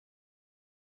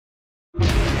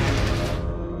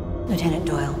Lieutenant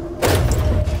Doyle,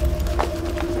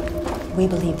 we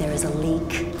believe there is a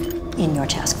leak in your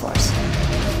task force.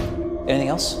 Anything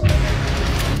else?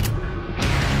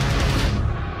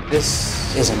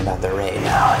 This isn't about the raid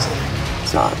now, is it?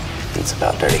 It's not. It's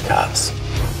about dirty cops.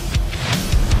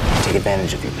 Take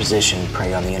advantage of your position,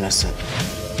 prey on the innocent.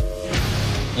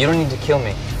 You don't need to kill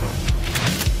me.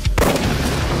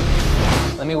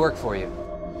 Let me work for you.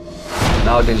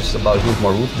 Nowadays, it's about who's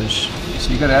more ruthless.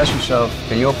 So you gotta ask yourself,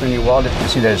 can you open your wallet and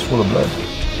see that it's full of blood?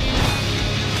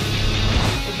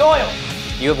 Doyle,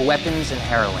 You have weapons and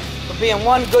heroin. for being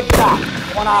one good cop,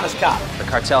 one honest cop. The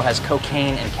cartel has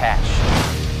cocaine and cash.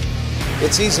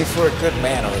 It's easy for a good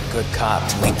man or a good cop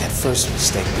to make that first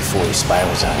mistake before he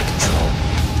spirals out of control.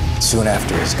 Soon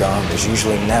after he's gone, there's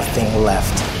usually nothing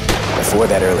left before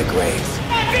that early grave.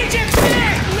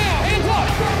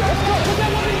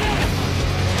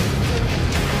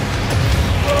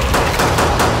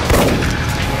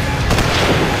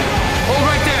 Hold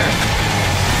right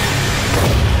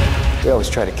there. We always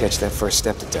try to catch that first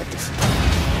step, detective.